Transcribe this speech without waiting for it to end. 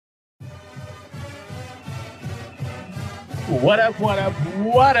What up, what up,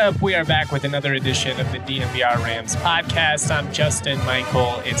 what up? We are back with another edition of the DNVR Rams podcast. I'm Justin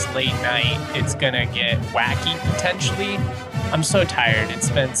Michael. It's late night. It's going to get wacky potentially. I'm so tired. It's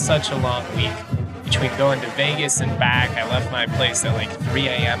been such a long week between going to Vegas and back. I left my place at like 3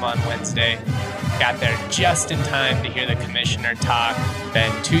 a.m. on Wednesday. Got there just in time to hear the commissioner talk.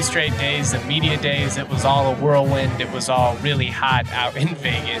 Then 2 straight days of media days. It was all a whirlwind. It was all really hot out in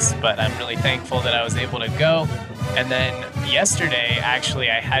Vegas, but I'm really thankful that I was able to go. And then yesterday, actually,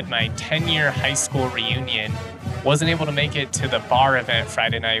 I had my 10-year high school reunion. Wasn't able to make it to the bar event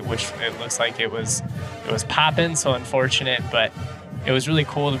Friday night, which it looks like it was popping, so unfortunate, but it was really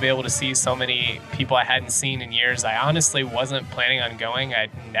cool to be able to see so many people I hadn't seen in years. I honestly wasn't planning on going.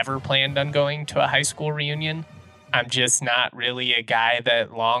 I'd never planned on going to a high school reunion. I'm just not really a guy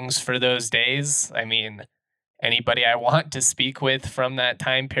that longs for those days. I mean, anybody I want to speak with from that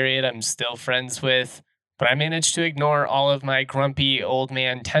time period, I'm still friends with. But I managed to ignore all of my grumpy old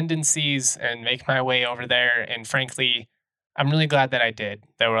man tendencies and make my way over there. And frankly, I'm really glad that I did.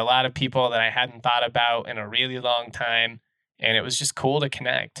 There were a lot of people that I hadn't thought about in a really long time, and it was just cool to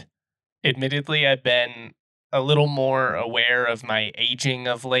connect. Admittedly, I've been a little more aware of my aging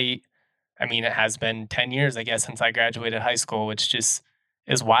of late. I mean, it has been 10 years, I guess, since I graduated high school, which just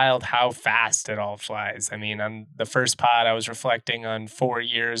is wild how fast it all flies. I mean, on the first pod, I was reflecting on 4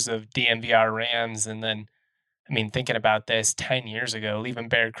 years of DNVR Rams. And then, I mean, thinking about this 10 years ago, leaving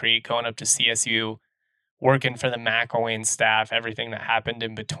Bear Creek, going up to CSU, working for the McElwain staff, everything that happened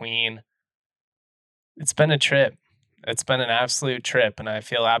in between. It's been a trip. It's been an absolute trip, and I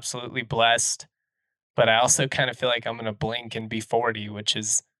feel absolutely blessed. But I also kind of feel like I'm going to blink and be 40,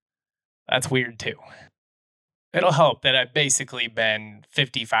 that's weird too. It'll help that I've basically been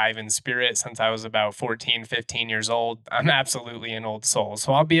 55 in spirit since I was about 14, 15 years old. I'm absolutely an old soul,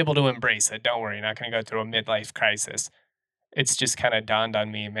 so I'll be able to embrace it. Don't worry, not going to go through a midlife crisis. It's just kind of dawned on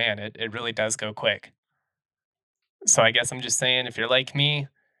me, man, it really does go quick. So I guess I'm just saying, if you're like me,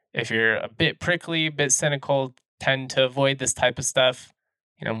 if you're a bit prickly, a bit cynical, tend to avoid this type of stuff,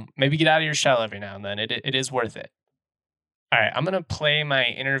 maybe get out of your shell every now and then. It is worth it. All right, I'm going to play my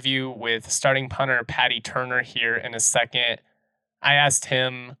interview with starting punter Paddy Turner here in a second. I asked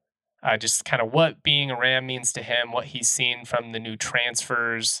him just kind of what being a Ram means to him, what he's seen from the new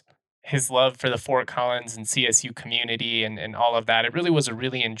transfers, his love for the Fort Collins and CSU community, and all of that. It really was a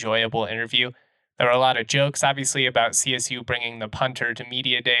really enjoyable interview. There were a lot of jokes, obviously, about CSU bringing the punter to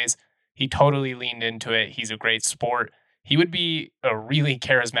media days. He totally leaned into it. He's a great sport. He would be a really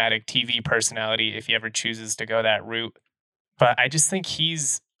charismatic TV personality if he ever chooses to go that route. But I just think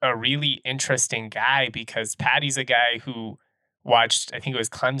he's a really interesting guy because Paddy's a guy who watched, I think it was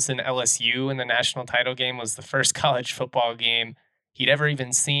Clemson LSU in the national title game, was the first college football game he'd ever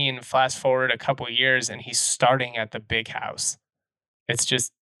even seen. Fast forward a couple years and he's starting at the big house.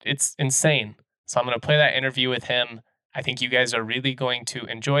 It's insane. So I'm going to play that interview with him. I think you guys are really going to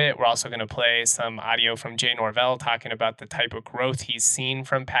enjoy it. We're also going to play some audio from Jay Norvell talking about the type of growth he's seen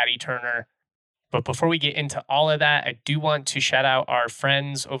from Paddy Turner. But before we get into all of that, I do want to shout out our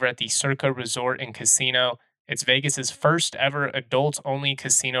friends over at the Circa Resort and Casino. It's Vegas's first ever adults-only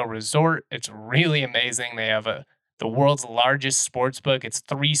casino resort. It's really amazing. They have the world's largest sports book. It's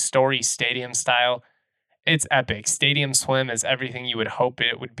 3-story stadium style. It's epic. Stadium swim is everything you would hope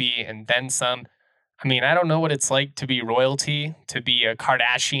it would be, and then some. I mean, I don't know what it's like to be royalty, to be a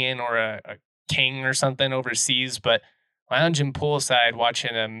Kardashian or a king or something overseas, but lounging poolside,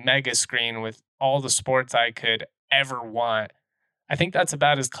 watching a mega screen with all the sports I could ever want, I think that's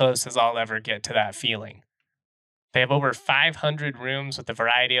about as close as I'll ever get to that feeling. They have over 500 rooms with a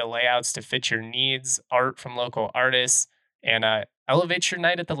variety of layouts to fit your needs, art from local artists, and elevate your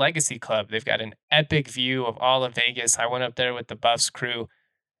night at the Legacy Club. They've got an epic view of all of Vegas. I went up there with the Buffs crew.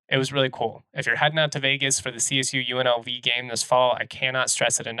 It was really cool. If you're heading out to Vegas for the CSU UNLV game this fall, I cannot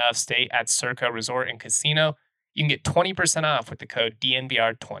stress it enough. Stay at Circa Resort and Casino. You can get 20% off with the code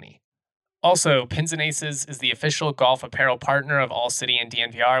DNVR20. Also, Pins and Aces is the official golf apparel partner of All City and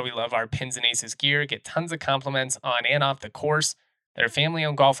DNVR. We love our Pins and Aces gear. Get tons of compliments on and off the course. They're a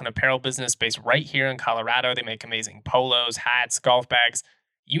family-owned golf and apparel business based right here in Colorado. They make amazing polos, hats, golf bags,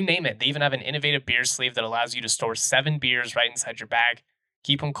 you name it. They even have an innovative beer sleeve that allows you to store 7 beers right inside your bag.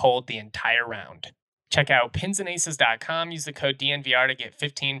 Keep them cold the entire round. Check out pinsandaces.com. Use the code DNVR to get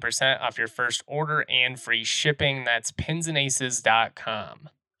 15% off your first order and free shipping. That's pinsandaces.com.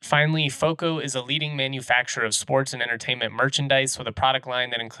 Finally, FOCO is a leading manufacturer of sports and entertainment merchandise with a product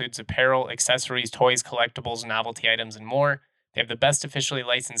line that includes apparel, accessories, toys, collectibles, novelty items, and more. They have the best officially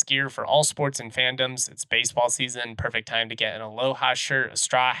licensed gear for all sports and fandoms. It's baseball season, perfect time to get an Aloha shirt, a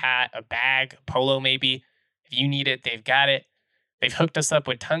straw hat, a bag, a polo maybe. If you need it, they've got it. They've hooked us up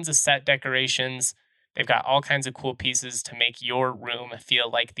with tons of set decorations. They've got all kinds of cool pieces to make your room feel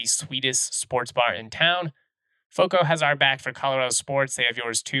like the sweetest sports bar in town. FOCO has our back for Colorado sports. They have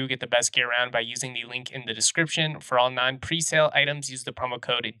yours too. Get the best gear around by using the link in the description. For all non-presale items, use the promo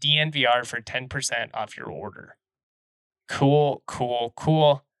code DNVR for 10% off your order. Cool.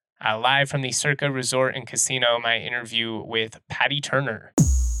 Live from the Circa Resort and Casino, my interview with Paddy Turner.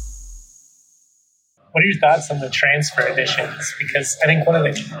 What are your thoughts on the transfer additions? Because I think one of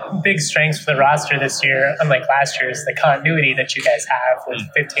the big strengths for the roster this year, unlike last year, is the continuity that you guys have with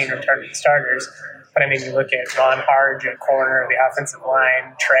 15 returning starters. But I mean, you look at Ron Harge at corner, the offensive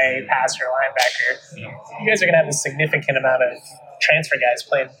line, Trey, passer, linebacker. You guys are going to have a significant amount of transfer guys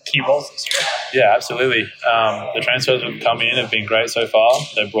playing key roles this year. Yeah, absolutely. The transfers that have come in have been great so far.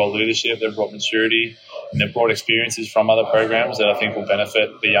 They've brought leadership, they've brought maturity, and they've brought experiences from other programs that I think will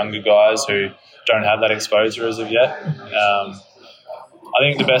benefit the younger guys who don't have that exposure as of yet. I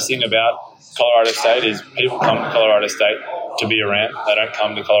think the best thing about Colorado State is people come to Colorado State to be a Ram. They don't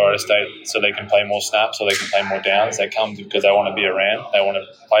come to Colorado State so they can play more snaps or they can play more downs. They come because they want to be a Ram. They want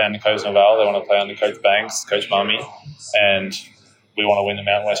to play under Coach Novell. They want to play under Coach Banks, Coach Mummy, and we want to win the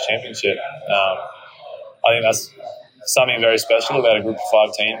Mountain West Championship. I think that's something very special about a Group of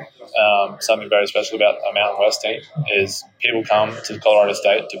 5 team. Something very special about a Mountain West team is people come to Colorado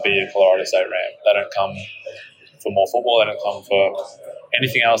State to be a Colorado State Ram. They don't come for more football. They don't come for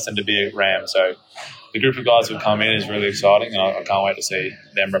anything else than to be a Ram. So the group of guys who have come in is really exciting, and I can't wait to see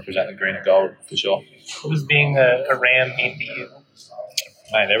them represent the green and gold for sure. What does being a Ram mean to you?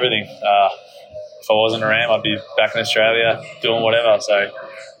 Mate, everything. If I wasn't a Ram, I'd be back in Australia doing whatever. So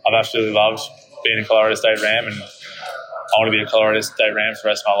I've absolutely loved being a Colorado State Ram, and I want to be a Colorado State Ram for the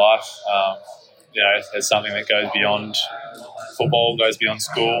rest of my life. It's something that goes beyond football, goes beyond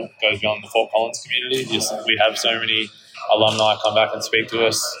school, goes beyond the Fort Collins community. We have so many alumni come back and speak to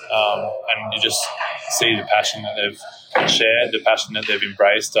us, and you just see the passion that they've shared, the passion that they've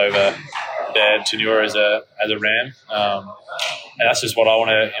embraced over their tenure as a Ram. And that's just what I want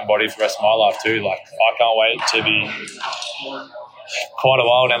to embody for the rest of my life too. Like, I can't wait to be quite a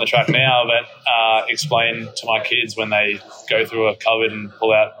while down the track now, but explain to my kids when they go through a cupboard and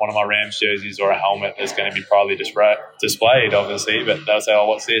pull out one of my Rams jerseys or a helmet that's going to be proudly displayed, obviously, but they'll say, oh,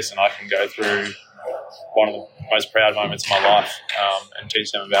 what's this? And I can go through one of the most proud moments of my life and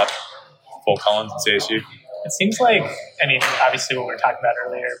teach them about Fort Collins and CSU. It seems like, I mean, obviously what we were talking about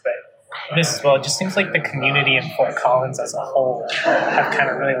earlier, but this as well, it just seems like the community in Fort Collins as a whole have kind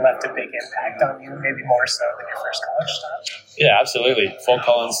of really left a big impact on you, maybe more so than your first college stop. Yeah, absolutely. Fort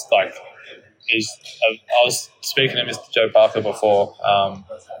Collins, I was speaking to Mr. Joe Parker before.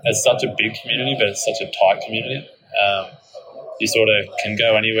 It's such a big community, but it's such a tight community. You sort of can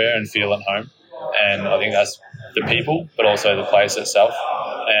go anywhere and feel at home. And I think that's the people, but also the place itself.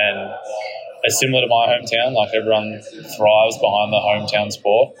 And it's similar to my hometown. Like, everyone thrives behind the hometown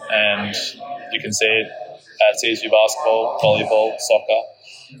sport, and you can see it at CSU basketball, volleyball, soccer.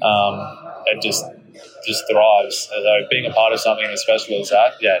 It just thrives. So being a part of something as special as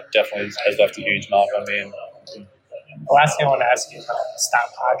that, yeah, definitely has left a huge mark on me. The last thing I want to ask you,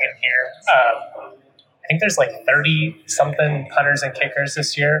 stop hogging here. I think there's like 30-something punters and kickers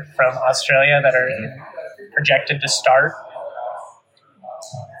this year from Australia that are projected to start.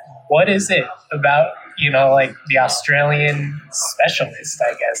 What is it about, the Australian specialist,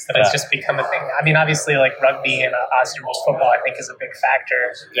 I guess, that has just become a thing? I mean, obviously, like rugby and Aussie rules football, I think, is a big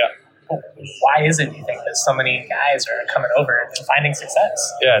factor. Yeah. Why is it, you think, that so many guys are coming over and finding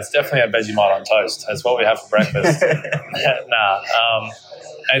success? Yeah, it's definitely a Vegemite on toast. That's what we have for breakfast.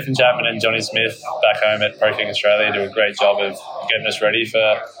 Nathan Chapman and Johnny Smith back home at Pro King Australia do a great job of getting us ready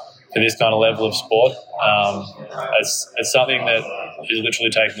for this kind of level of sport. It's something that is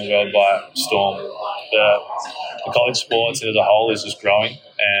literally taking the world by storm. The college sports as a whole is just growing,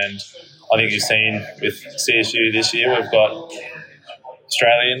 and I think you've seen with CSU this year, we've got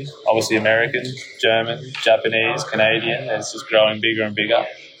Australian, obviously American, German, Japanese, Canadian. It's just growing bigger and bigger.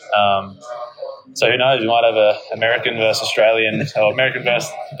 So who knows, we might have a American versus Australian, or American versus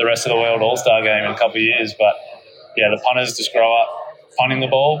the rest of the world all-star game in a couple of years. But yeah, the punters just grow up punting the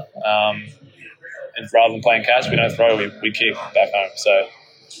ball, and rather than playing catch, we don't throw, we kick back home. So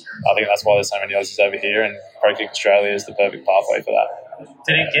I think that's why there's so many Aussies over here, and Pro Kick Australia is the perfect pathway for that.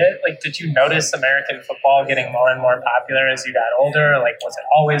 Did you notice American football getting more and more popular as you got older? Like, was it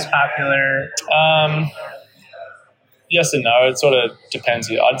always popular? Yes and no. It sort of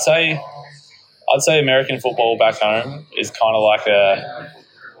depends. I'd say American football back home is kind of like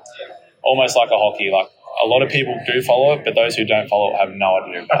almost like a hockey. Like, a lot of people do follow it, but those who don't follow it have no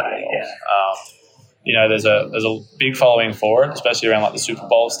idea about it at all. there's a big following for it, especially around like the Super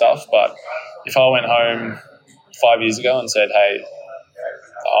Bowl stuff. But if I went home 5 years ago and said, "Hey,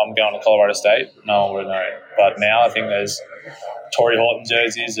 I'm going to Colorado State," no one would know. But now I think there's Torrey Horton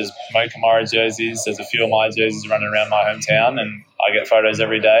jerseys, there's Mo Kamara jerseys, there's a few of my jerseys running around my hometown, and I get photos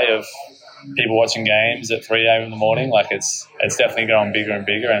every day of people watching games at 3 a.m. in the morning. Like it's definitely going bigger and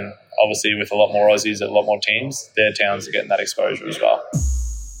bigger, and obviously with a lot more Aussies, a lot more teams, their towns are getting that exposure as well.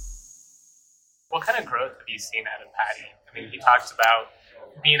 What kind of growth have you seen out of Paddy? I mean, he talks about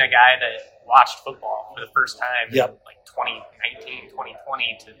being a guy that watched football for the first time in like 2019,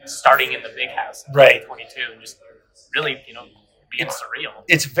 2020 to starting in the big house in 2022 and just really, being surreal.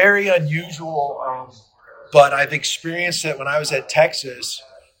 It's very unusual, but I've experienced it when I was at Texas.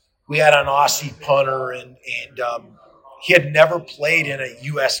 We had an Aussie punter, and he had never played in a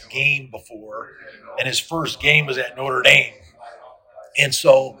U.S. game before, and his first game was at Notre Dame. And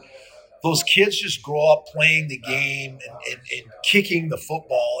so those kids just grow up playing the game and kicking the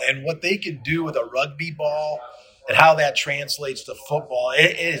football, and what they can do with a rugby ball and how that translates to football,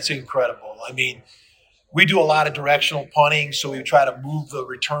 it's incredible. I mean, we do a lot of directional punting, so we try to move the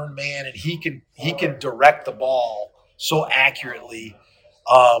return man, and he can direct the ball so accurately.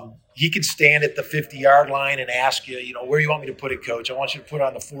 He can stand at the 50-yard line and ask you, where do you want me to put it, coach? I want you to put it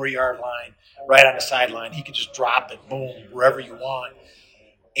on the 4-yard line, right on the sideline. He could just drop it, boom, wherever you want.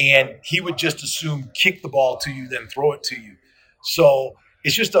 And he would just assume kick the ball to you, then throw it to you. So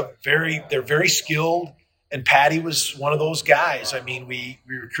it's just they're very skilled. And Paddy was one of those guys. I mean, we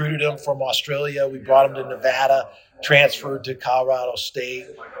recruited him from Australia. We brought him to Nevada, transferred to Colorado State.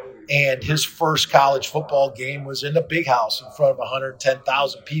 And his first college football game was in the big house in front of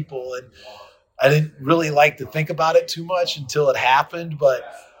 110,000 people. And I didn't really like to think about it too much until it happened.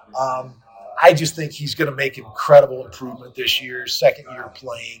 But I just think he's going to make incredible improvement this year, second year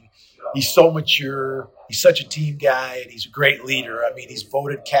playing. He's so mature. He's such a team guy, and he's a great leader. I mean, he's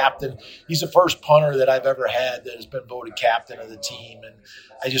voted captain. He's the first punter that I've ever had that has been voted captain of the team, and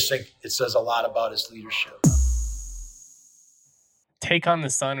I just think it says a lot about his leadership. Take on the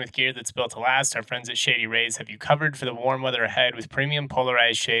sun with gear that's built to last. Our friends at Shady Rays have you covered for the warm weather ahead with premium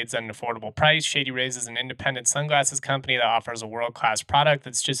polarized shades at an affordable price. Shady Rays is an independent sunglasses company that offers a world-class product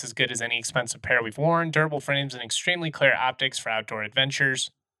that's just as good as any expensive pair we've worn, durable frames, and extremely clear optics for outdoor adventures.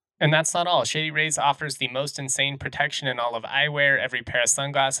 And that's not all. Shady Rays offers the most insane protection in all of eyewear. Every pair of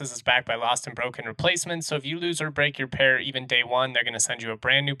sunglasses is backed by lost and broken replacements, so if you lose or break your pair even day one, they're going to send you a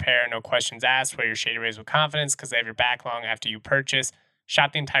brand new pair, no questions asked. Wear your Shady Rays with confidence because they have your back long after you purchase.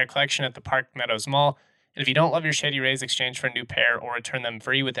 Shop the entire collection at the Park Meadows Mall. And if you don't love your Shady Rays, exchange for a new pair or return them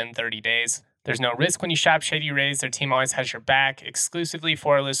free within 30 days. There's no risk when you shop Shady Rays. Their team always has your back. Exclusively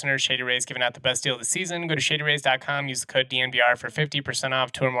for our listeners, Shady Rays giving out the best deal of the season. Go to shadyrays.com. Use the code DNVR for 50%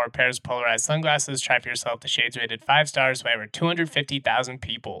 off 2 or more pairs of polarized sunglasses. Try for yourself. The shades rated 5 stars by over 250,000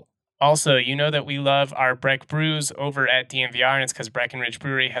 people. Also, you know that we love our Breck Brews over at DNVR, and it's because Breckenridge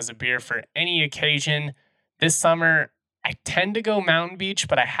Brewery has a beer for any occasion. This summer, I tend to go Mountain Beach,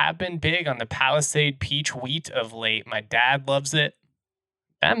 but I have been big on the Palisade Peach Wheat of late. My dad loves it.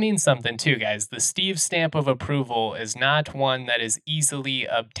 That means something too, guys. The Steve stamp of approval is not one that is easily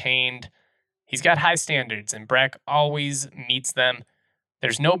obtained. He's got high standards, and Breck always meets them.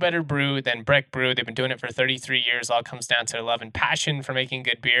 There's no better brew than Breck Brew. They've been doing it for 33 years. All comes down to their love and passion for making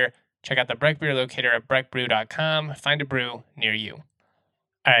good beer. Check out the Breck Beer locator at breckbrew.com. Find a brew near you.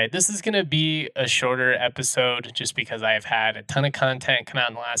 All right, this is going to be a shorter episode just because I have had a ton of content come out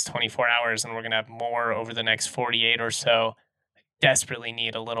in the last 24 hours, and we're going to have more over the next 48 or so. Desperately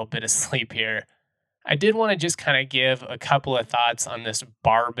need a little bit of sleep here. I did want to just kind of give a couple of thoughts on this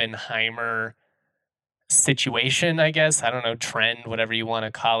Barbenheimer situation, I guess. I don't know, trend, whatever you want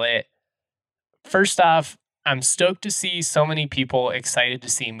to call it. First off, I'm stoked to see so many people excited to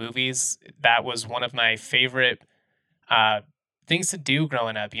see movies. That was one of my favorite things to do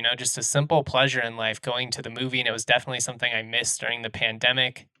growing up, just a simple pleasure in life, going to the movie, and it was definitely something I missed during the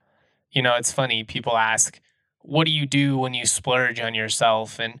pandemic. It's funny, people ask, what do you do when you splurge on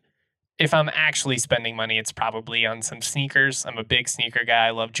yourself? And if I'm actually spending money, it's probably on some sneakers. I'm a big sneaker guy. I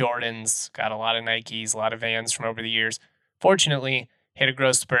love Jordans, got a lot of Nikes, a lot of Vans from over the years. Fortunately, hit a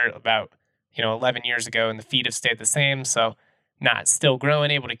growth spurt about 11 years ago, and the feet have stayed the same, so not still growing,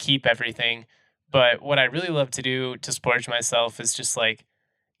 able to keep everything. But what I really love to do to splurge myself is just like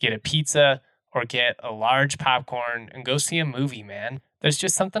get a pizza or get a large popcorn and go see a movie, man. There's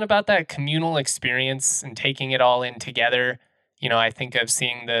just something about that communal experience and taking it all in together. I think of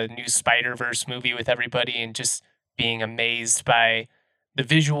seeing the new Spider-Verse movie with everybody and just being amazed by the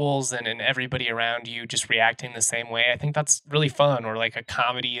visuals and everybody around you just reacting the same way. I think that's really fun. Or like a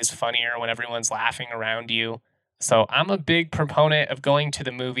comedy is funnier when everyone's laughing around you. So I'm a big proponent of going to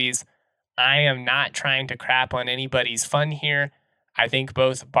the movies. I am not trying to crap on anybody's fun here. I think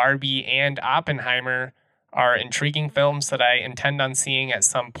both Barbie and Oppenheimer are intriguing films that I intend on seeing at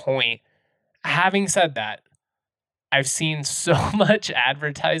some point. Having said that, I've seen so much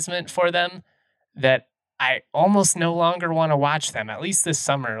advertisement for them that I almost no longer want to watch them, at least this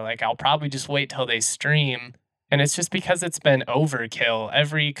summer. Like, I'll probably just wait till they stream. And it's just because it's been overkill.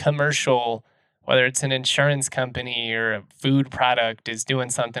 Every commercial, whether it's an insurance company or a food product, is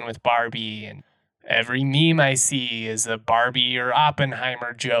doing something with Barbie. And every meme I see is a Barbie or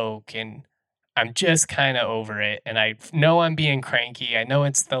Oppenheimer joke. And I'm just kind of over it. And I know I'm being cranky. I know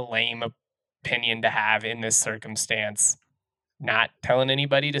it's the lame opinion to have in this circumstance. Not telling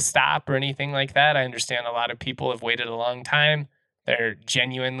anybody to stop or anything like that. I understand a lot of people have waited a long time. They're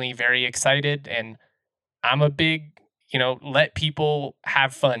genuinely very excited. And I'm a big, let people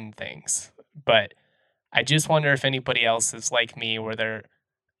have fun things. But I just wonder if anybody else is like me where they're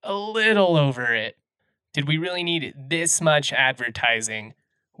a little over it. Did we really need this much advertising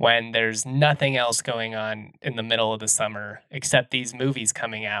when there's nothing else going on in the middle of the summer except these movies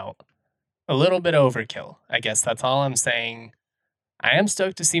coming out? A little bit overkill. I guess that's all I'm saying. I am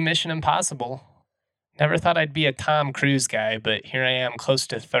stoked to see Mission Impossible. Never thought I'd be a Tom Cruise guy, but here I am close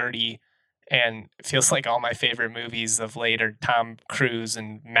to 30, and it feels like all my favorite movies of late are Tom Cruise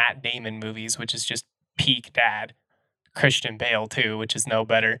and Matt Damon movies, which is just peak dad. Christian Bale, too, which is no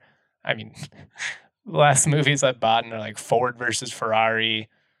better. I mean, the last movies I've bought are like Ford versus Ferrari,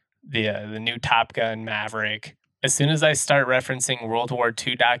 the new Top Gun Maverick. As soon as I start referencing World War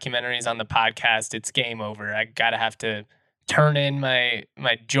II documentaries on the podcast, it's game over. I gotta have to turn in my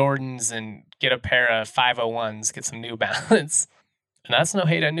Jordans and get a pair of 501s, get some New Balance. And that's no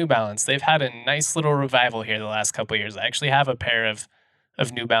hate on New Balance. They've had a nice little revival here the last couple of years. I actually have a pair of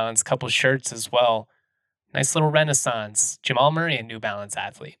New Balance, couple shirts as well. Nice little renaissance. Jamal Murray, a New Balance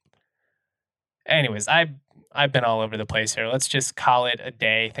athlete. Anyways, I've been all over the place here. Let's just call it a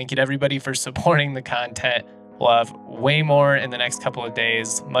day. Thank you to everybody for supporting the content. We'll have way more in the next couple of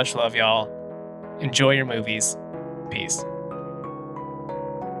days. Much love, y'all. Enjoy your movies. Peace.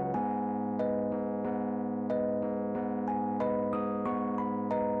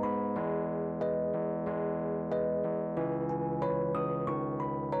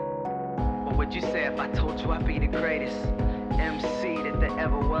 What would you say if I told you I'd be the greatest MC that there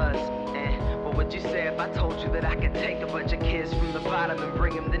ever was? And what would you say if I told you that I could take a bunch of kids from the bottom and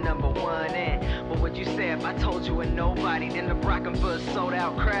bring them to number one? And what would you say if I told you a nobody then to rock 'em for a sold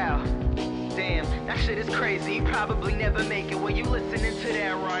out crowd? Damn, that shit is crazy. You probably never make it when you listening to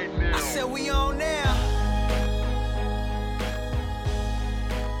that right now. I said we on now.